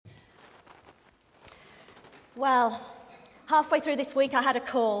Well, halfway through this week I had a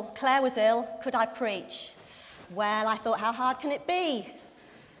call. Claire was ill. Could I preach? Well, I thought, how hard can it be?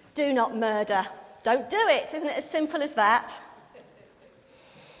 Do not murder. Don't do it. Isn't it as simple as that?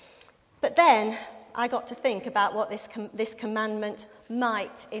 But then I got to think about what this commandment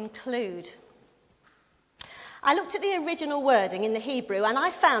might include. I looked at the original wording in the Hebrew and I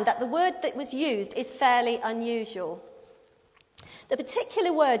found that the word that was used is fairly unusual. The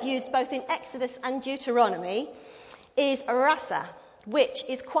particular word used both in Exodus and Deuteronomy is rasa, which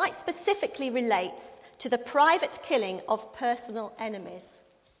is quite specifically relates to the private killing of personal enemies.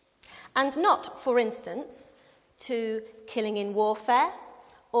 And not, for instance, to killing in warfare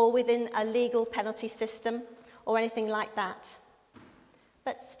or within a legal penalty system or anything like that.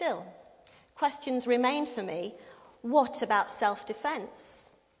 But still, questions remained for me. What about self-defense?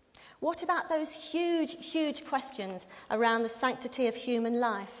 What about those huge, huge questions around the sanctity of human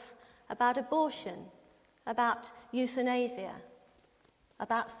life, about abortion, about euthanasia,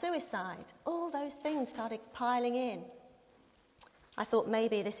 about suicide? All those things started piling in. I thought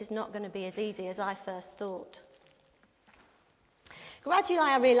maybe this is not going to be as easy as I first thought. Gradually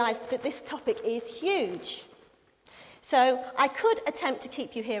I realised that this topic is huge. So I could attempt to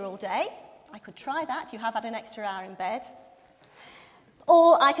keep you here all day. I could try that. You have had an extra hour in bed.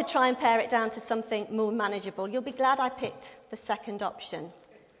 Or I could try and pare it down to something more manageable. You'll be glad I picked the second option.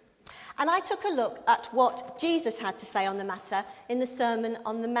 And I took a look at what Jesus had to say on the matter in the Sermon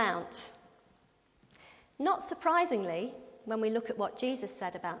on the Mount. Not surprisingly, when we look at what Jesus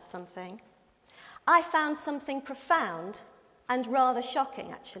said about something, I found something profound and rather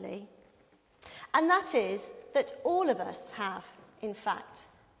shocking, actually. And that is that all of us have, in fact,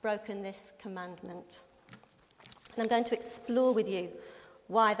 broken this commandment. And I'm going to explore with you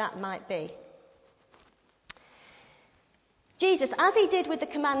why that might be. Jesus, as he did with the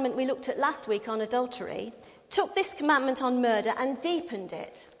commandment we looked at last week on adultery, took this commandment on murder and deepened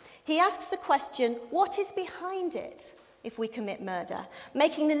it. He asks the question, what is behind it if we commit murder?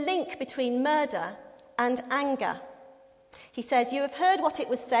 Making the link between murder and anger. He says, you have heard what it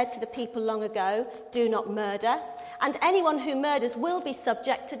was said to the people long ago, do not murder, and anyone who murders will be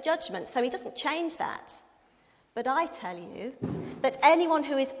subject to judgment. So he doesn't change that. But I tell you that anyone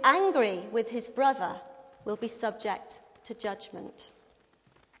who is angry with his brother will be subject to judgment.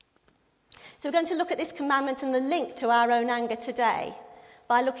 So we're going to look at this commandment and the link to our own anger today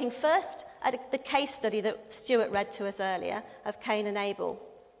by looking first at the case study that Stuart read to us earlier of Cain and Abel.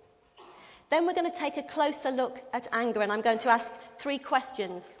 Then we're going to take a closer look at anger, and I'm going to ask 3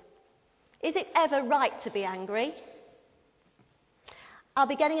 questions. Is it ever right to be angry? I'll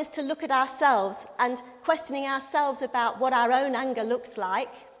be getting us to look at ourselves and questioning ourselves about what our own anger looks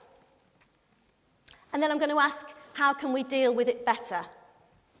like. And then I'm going to ask, how can we deal with it better?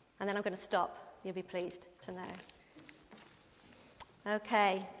 And then I'm going to stop. You'll be pleased to know.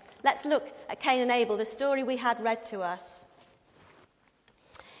 Okay, let's look at Cain and Abel, the story we had read to us.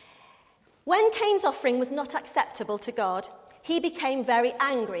 When Cain's offering was not acceptable to God, he became very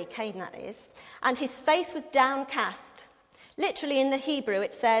angry, Cain that is, and his face was downcast. Literally in the Hebrew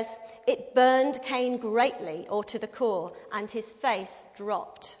it says, it burned Cain greatly, or to the core, and his face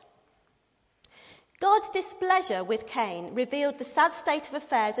dropped. God's displeasure with Cain revealed the sad state of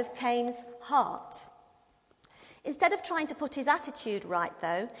affairs of Cain's heart. Instead of trying to put his attitude right,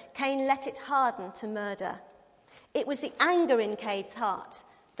 though, Cain let it harden to murder. It was the anger in Cain's heart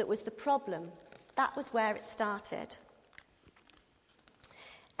that was the problem. That was where it started.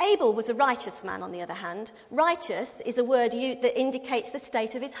 Abel was a righteous man, on the other hand. Righteous is a word that indicates the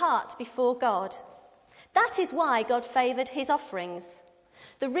state of his heart before God. That is why God favoured his offerings.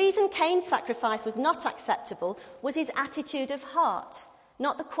 The reason Cain's sacrifice was not acceptable was his attitude of heart,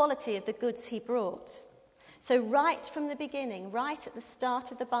 not the quality of the goods he brought. So right from the beginning, right at the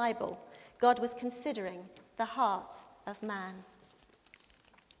start of the Bible, God was considering the heart of man.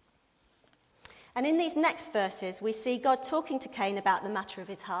 And in these next verses, we see God talking to Cain about the matter of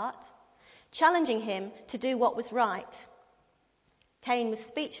his heart, challenging him to do what was right. Cain was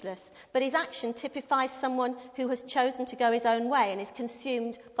speechless, but his action typifies someone who has chosen to go his own way and is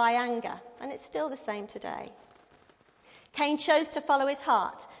consumed by anger. And it's still the same today. Cain chose to follow his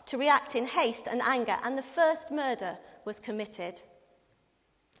heart, to react in haste and anger, and the first murder was committed.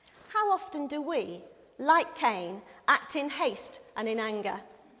 How often do we, like Cain, act in haste and in anger?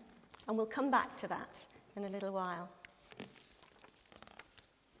 And we'll come back to that in a little while.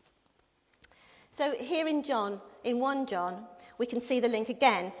 So here in 1 John, we can see the link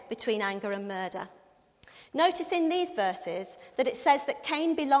again between anger and murder. Notice in these verses that it says that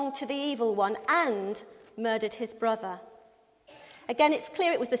Cain belonged to the evil one and murdered his brother. Again, it's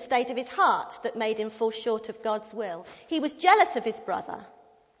clear it was the state of his heart that made him fall short of God's will. He was jealous of his brother.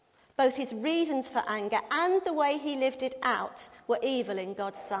 Both his reasons for anger and the way he lived it out were evil in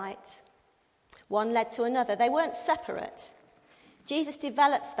God's sight. One led to another. They weren't separate. Jesus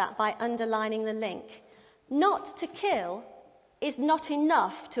develops that by underlining the link. Not to kill is not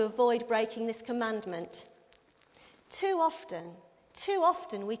enough to avoid breaking this commandment. Too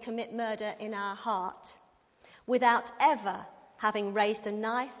often we commit murder in our heart without ever having raised a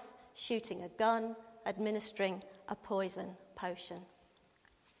knife, shooting a gun, administering a poison potion.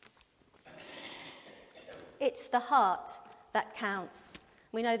 It's the heart that counts.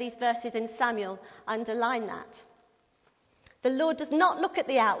 We know these verses in Samuel underline that. The Lord does not look at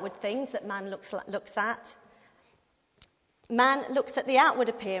the outward things that man looks at. Man looks at the outward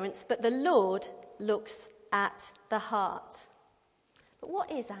appearance, but the Lord looks at the heart. But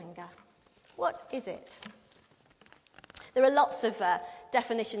what is anger? What is it? There are lots of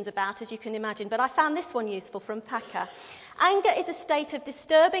definitions about, as you can imagine, but I found this one useful from Packer. Anger is a state of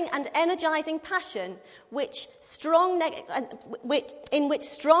disturbing and energising passion in which strong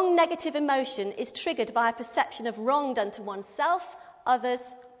negative emotion is triggered by a perception of wrong done to oneself,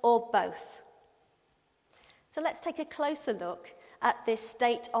 others, or both. So let's take a closer look at this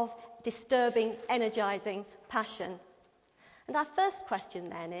state of disturbing, energising passion. And our first question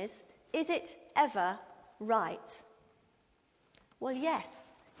then is it ever right? Well, yes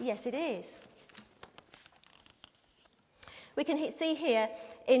it is. We can see here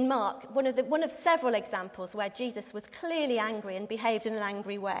in Mark one of several examples where Jesus was clearly angry and behaved in an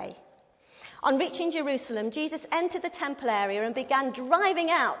angry way. On reaching Jerusalem, Jesus entered the temple area and began driving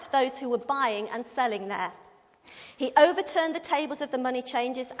out those who were buying and selling there. He overturned the tables of the money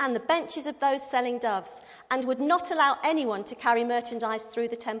changers and the benches of those selling doves and would not allow anyone to carry merchandise through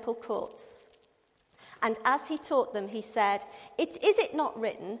the temple courts. And as he taught them, he said, Is it not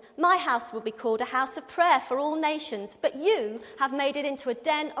written, my house will be called a house of prayer for all nations, but you have made it into a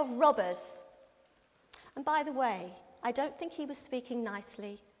den of robbers? And by the way, I don't think he was speaking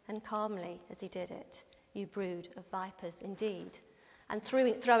nicely and calmly as he did it. You brood of vipers, indeed. And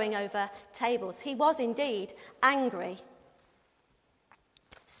throwing over tables. He was indeed angry.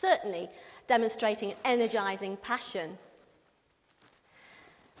 Certainly demonstrating an energising passion.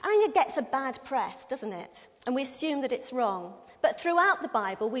 Anger gets a bad press, doesn't it? And we assume that it's wrong. But throughout the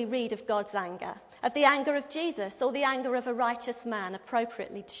Bible, we read of God's anger, of the anger of Jesus or the anger of a righteous man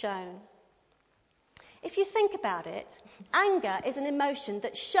appropriately shown. If you think about it, anger is an emotion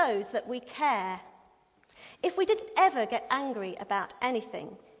that shows that we care. If we didn't ever get angry about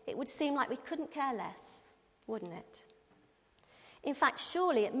anything, it would seem like we couldn't care less, wouldn't it? In fact,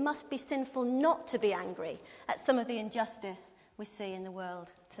 surely it must be sinful not to be angry at some of the injustice we see in the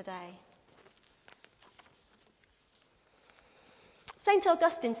world today. St.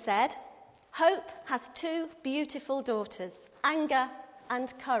 Augustine said, hope has two beautiful daughters, anger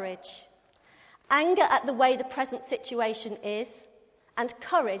and courage. Anger at the way the present situation is, and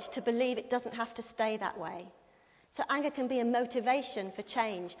courage to believe it doesn't have to stay that way. So anger can be a motivation for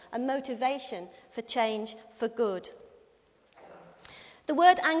change for good. The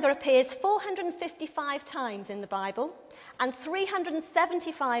word anger appears 455 times in the Bible, and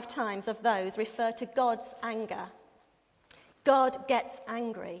 375 times of those refer to God's anger. God gets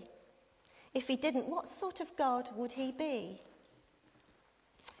angry. If he didn't, what sort of God would he be?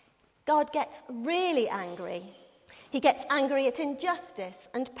 God gets really angry. He gets angry at injustice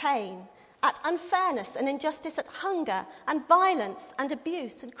and pain, at unfairness and injustice, at hunger and violence and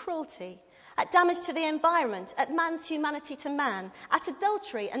abuse and cruelty, at damage to the environment, at man's humanity to man, at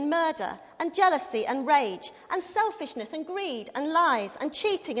adultery and murder and jealousy and rage and selfishness and greed and lies and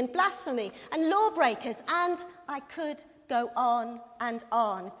cheating and blasphemy and lawbreakers, and I could go on and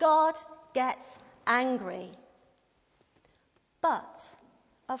on. God gets angry. But,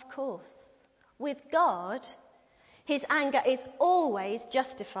 of course, with God, his anger is always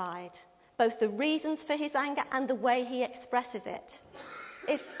justified, both the reasons for his anger and the way he expresses it.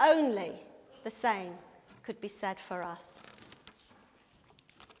 If only the same could be said for us.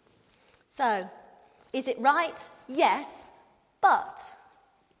 So, is it right? Yes, but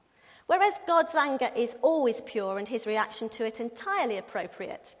whereas God's anger is always pure and his reaction to it entirely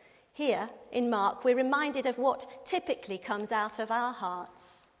appropriate, here in Mark we're reminded of what typically comes out of our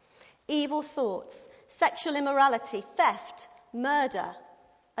hearts. Evil thoughts, sexual immorality, theft, murder,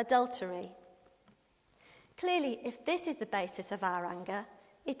 adultery. Clearly, if this is the basis of our anger,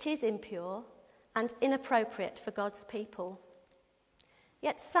 it is impure and inappropriate for God's people.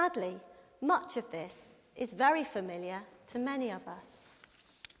 Yet sadly, much of this is very familiar to many of us.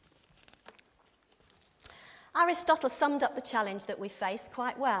 Aristotle summed up the challenge that we face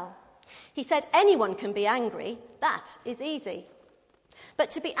quite well. He said anyone can be angry, that is easy.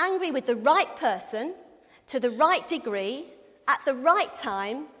 But to be angry with the right person, to the right degree, at the right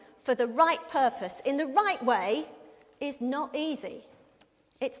time, for the right purpose, in the right way, is not easy.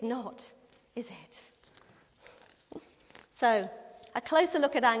 It's not, is it? So, a closer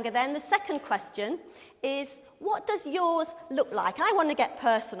look at anger then. The second question is, what does yours look like? I want to get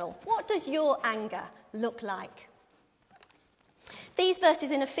personal. What does your anger look like? These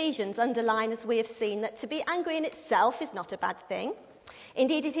verses in Ephesians underline, as we have seen, that to be angry in itself is not a bad thing.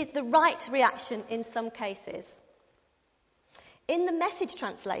 Indeed, it is the right reaction in some cases. In the Message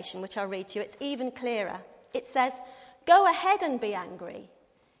translation, which I'll read to you, it's even clearer. It says, "Go ahead and be angry.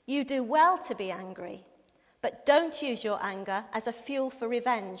 You do well to be angry. But don't use your anger as a fuel for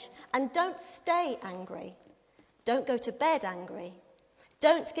revenge. And don't stay angry. Don't go to bed angry.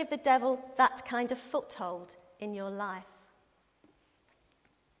 Don't give the devil that kind of foothold in your life."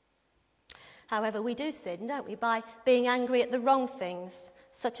 However, we do sin, don't we, by being angry at the wrong things,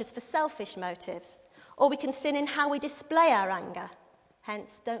 such as for selfish motives. Or we can sin in how we display our anger. Hence,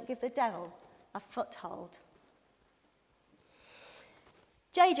 don't give the devil a foothold.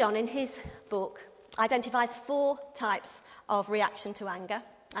 J. John, in his book, identifies 4 types of reaction to anger.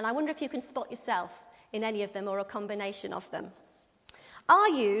 And I wonder if you can spot yourself in any of them or a combination of them. Are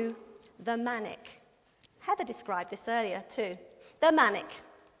you the manic? Heather described this earlier too. The manic.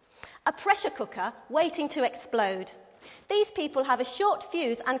 A pressure cooker waiting to explode. These people have a short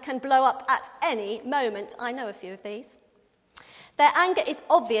fuse and can blow up at any moment. I know a few of these. Their anger is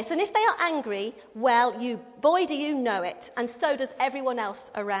obvious, and if they are angry, well, boy, do you know it, and so does everyone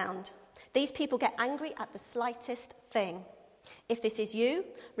else around. These people get angry at the slightest thing. If this is you,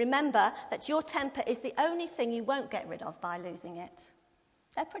 remember that your temper is the only thing you won't get rid of by losing it.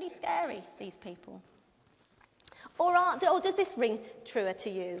 They're pretty scary, these people. Or does this ring truer to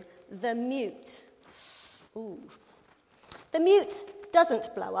you? The mute. Ooh. The mute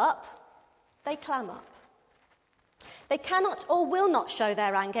doesn't blow up, they clam up. They cannot or will not show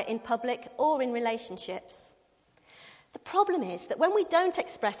their anger in public or in relationships. The problem is that when we don't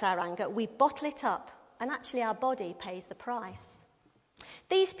express our anger, we bottle it up, and actually our body pays the price.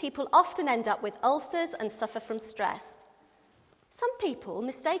 These people often end up with ulcers and suffer from stress. Some people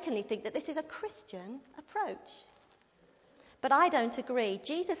mistakenly think that this is a Christian approach. But I don't agree.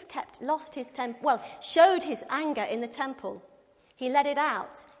 Jesus showed his anger in the temple. He let it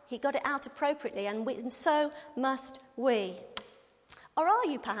out. He got it out appropriately, and so must we. Or are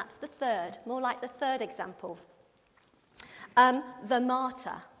you perhaps the third, more like the third example? The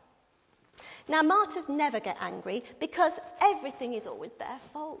martyr. Now, martyrs never get angry because everything is always their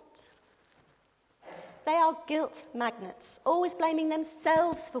fault. They are guilt magnets, always blaming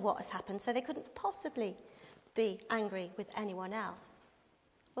themselves for what has happened, so they couldn't possibly be angry with anyone else.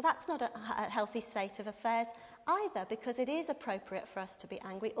 Well, that's not a healthy state of affairs either, because it is appropriate for us to be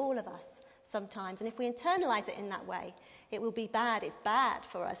angry, all of us, sometimes. And if we internalise it in that way, it will be bad. It's bad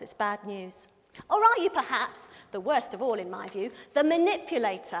for us. It's bad news. Or are you perhaps, the worst of all in my view, the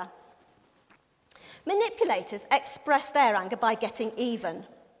manipulator? Manipulators express their anger by getting even.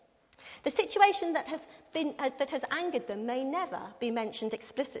 The situation that has angered them may never be mentioned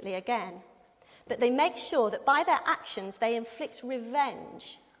explicitly again, but they make sure that by their actions they inflict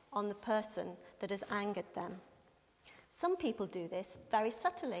revenge on the person that has angered them. Some people do this very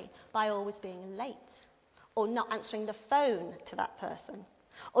subtly by always being late, or not answering the phone to that person,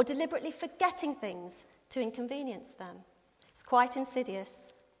 or deliberately forgetting things to inconvenience them. It's quite insidious.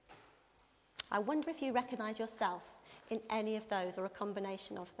 I wonder if you recognise yourself in any of those or a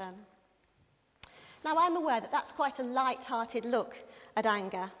combination of them. Now, I'm aware that that's quite a light-hearted look at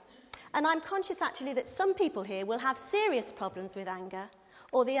anger. And I'm conscious, actually, that some people here will have serious problems with anger,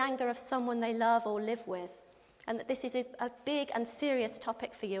 or the anger of someone they love or live with, and that this is a big and serious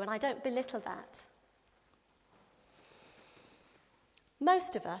topic for you, and I don't belittle that.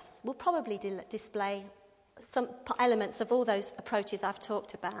 Most of us will probably display some elements of all those approaches I've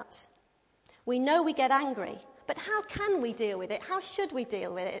talked about. We know we get angry, but how can we deal with it? How should we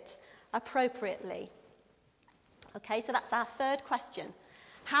deal with it appropriately? Okay, so that's our third question.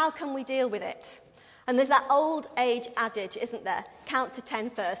 How can we deal with it? And there's that old age adage, isn't there? Count to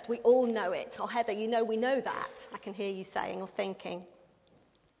 10 first. We all know it. Or Heather, we know that. I can hear you saying or thinking.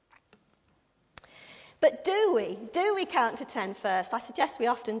 But do we? Do we count to 10 first? I suggest we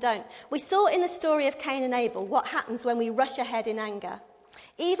often don't. We saw in the story of Cain and Abel what happens when we rush ahead in anger.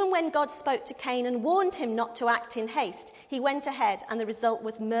 Even when God spoke to Cain and warned him not to act in haste, he went ahead, and the result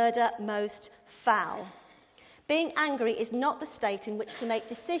was murder most foul. Being angry is not the state in which to make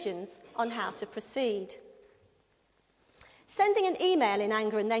decisions on how to proceed. Sending an email in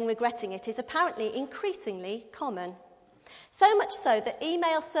anger and then regretting it is apparently increasingly common. So much so that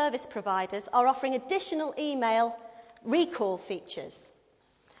email service providers are offering additional email recall features.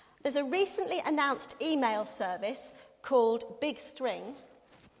 There's a recently announced email service called Big String,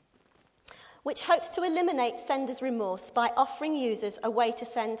 which hopes to eliminate senders' remorse by offering users a way to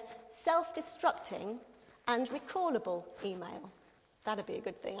send self-destructing and recallable email. That'd be a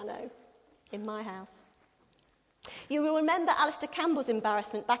good thing, I know, in my house. You will remember Alistair Campbell's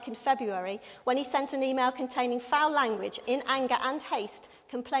embarrassment back in February when he sent an email containing foul language in anger and haste,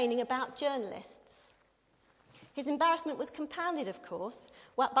 complaining about journalists. His embarrassment was compounded, of course,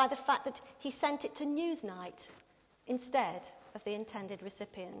 by the fact that he sent it to Newsnight instead of the intended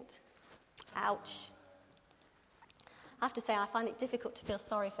recipient. Ouch. I have to say, I find it difficult to feel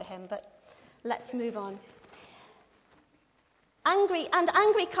sorry for him, but let's move on.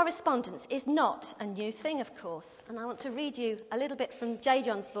 Angry correspondence is not a new thing, of course. And I want to read you a little bit from J.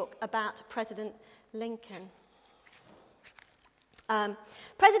 John's book about President Lincoln.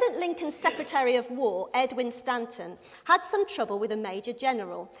 President Lincoln's Secretary of War, Edwin Stanton, had some trouble with a major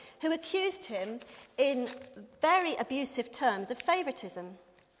general who accused him in very abusive terms of favouritism.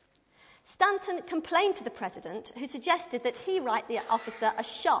 Stanton complained to the president, who suggested that he write the officer a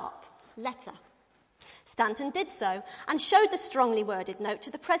sharp letter. Stanton did so and showed the strongly worded note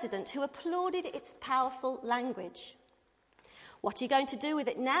to the president, who applauded its powerful language. "What are you going to do with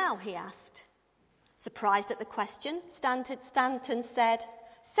it now?" he asked. Surprised at the question, Stanton said,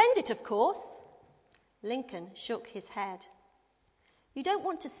 "Send it, of course." Lincoln shook his head. "You don't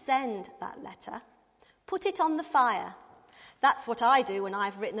want to send that letter. Put it on the fire. That's what I do when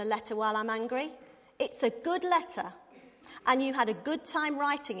I've written a letter while I'm angry. It's a good letter, and you had a good time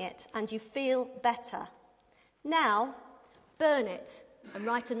writing it, and you feel better. Now, burn it and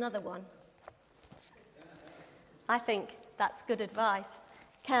write another one." I think that's good advice.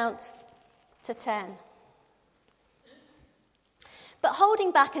 Count to 10. But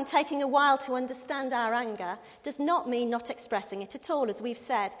holding back and taking a while to understand our anger does not mean not expressing it at all, as we've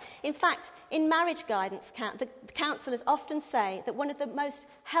said. In fact, in marriage guidance, the counsellors often say that one of the most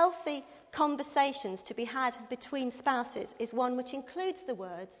healthy conversations to be had between spouses is one which includes the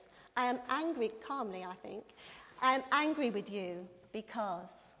words, "I am angry," calmly, I think, "I am angry with you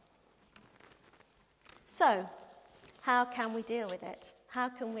because." So, how can we deal with it? How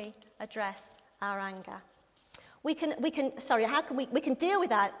can we address our anger? We can deal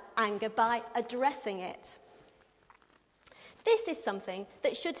with our anger by addressing it. This is something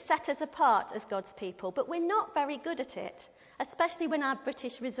that should set us apart as God's people, but we're not very good at it, especially when our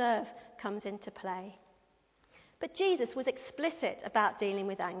British Reserve comes into play. But Jesus was explicit about dealing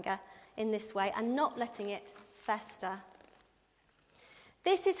with anger in this way and not letting it fester.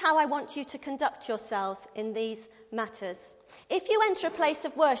 This is how I want you to conduct yourselves in these matters. If you enter a place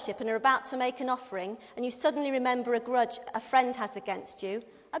of worship and are about to make an offering and you suddenly remember a grudge a friend has against you,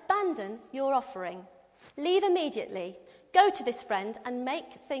 abandon your offering. Leave immediately. Go to this friend and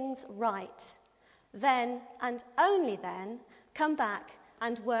make things right. Then, and only then, come back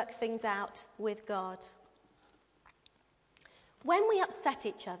and work things out with God. When we upset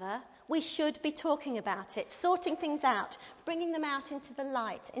each other, we should be talking about it, sorting things out, bringing them out into the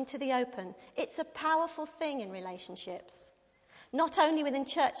light, into the open. It's a powerful thing in relationships, not only within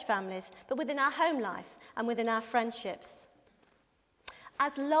church families, but within our home life and within our friendships.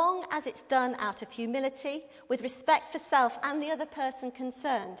 As long as it's done out of humility, with respect for self and the other person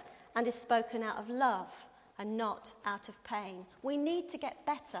concerned, and is spoken out of love and not out of pain. We need to get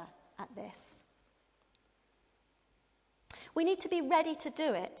better at this. We need to be ready to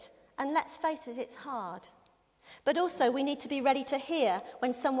do it. And let's face it, it's hard. But also we need to be ready to hear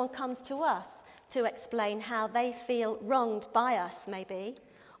when someone comes to us to explain how they feel wronged by us, maybe,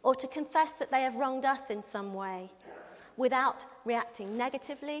 or to confess that they have wronged us in some way, without reacting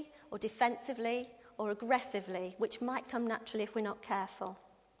negatively or defensively or aggressively, which might come naturally if we're not careful.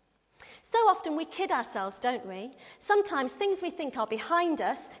 So often we kid ourselves, don't we? Sometimes things we think are behind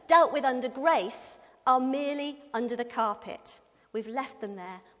us, dealt with under grace, are merely under the carpet. We've left them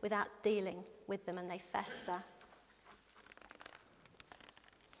there without dealing with them, and they fester.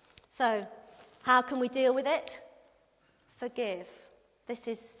 So, how can we deal with it? Forgive. This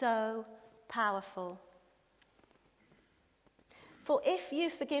is so powerful. For if you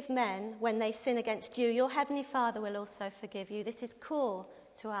forgive men when they sin against you, your heavenly Father will also forgive you. This is core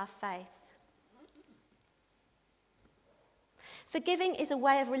to our faith. Forgiving is a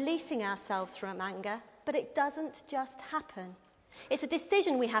way of releasing ourselves from anger, but it doesn't just happen. It's a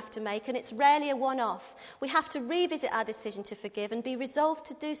decision we have to make, and it's rarely a one-off. We have to revisit our decision to forgive and be resolved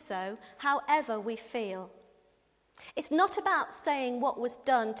to do so however we feel. It's not about saying what was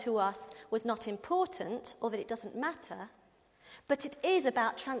done to us was not important or that it doesn't matter, but it is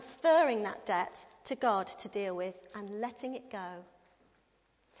about transferring that debt to God to deal with and letting it go.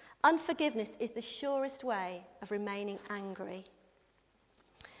 Unforgiveness is the surest way of remaining angry.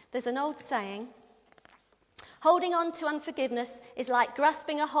 There's an old saying, holding on to unforgiveness is like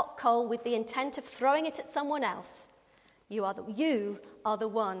grasping a hot coal with the intent of throwing it at someone else. You are the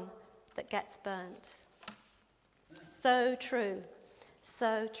one that gets burnt. So true.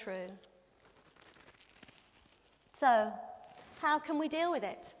 So true. So, how can we deal with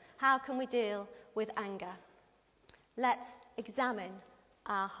it? How can we deal with anger? Let's examine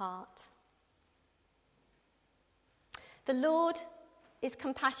our heart. The Lord is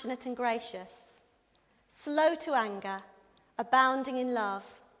compassionate and gracious, slow to anger, abounding in love.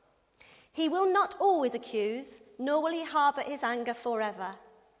 He will not always accuse, nor will he harbour his anger forever.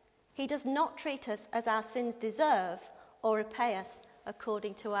 He does not treat us as our sins deserve or repay us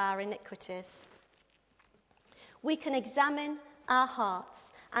according to our iniquities. We can examine our hearts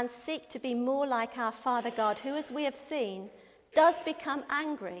and seek to be more like our Father God, who, as we have seen, does become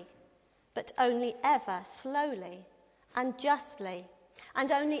angry, but only ever slowly and justly,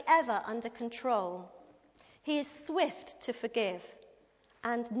 and only ever under control. He is swift to forgive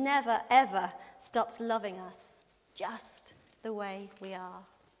and never ever stops loving us just the way we are.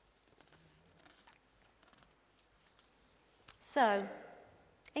 So,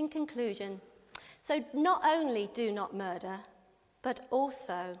 in conclusion, not only do not murder, but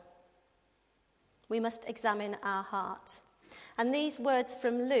also we must examine our heart. And these words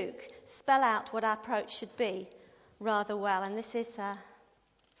from Luke spell out what our approach should be rather well. And this is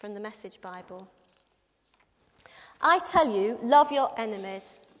from the Message Bible. I tell you, love your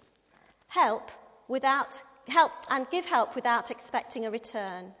enemies. Help and give help without expecting a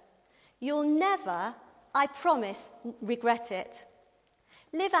return. You'll never, I promise, regret it.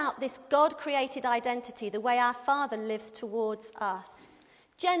 Live out this God-created identity the way our Father lives towards us,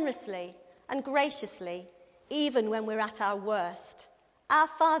 generously and graciously, even when we're at our worst. Our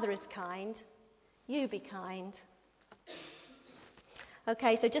Father is kind. You be kind.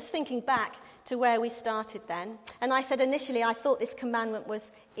 Okay, so just thinking back to where we started then, and I said initially I thought this commandment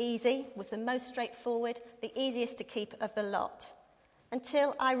was easy, was the most straightforward, the easiest to keep of the lot,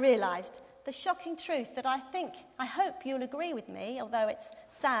 until I realised the shocking truth that I hope you'll agree with me, although it's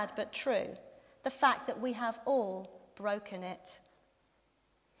sad but true, the fact that we have all broken it.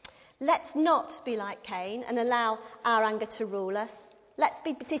 Let's not be like Cain and allow our anger to rule us. Let's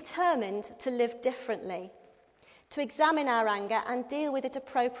be determined to live differently, to examine our anger and deal with it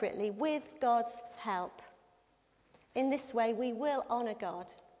appropriately with God's help. In this way, we will honour God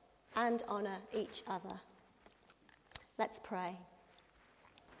and honour each other. Let's pray.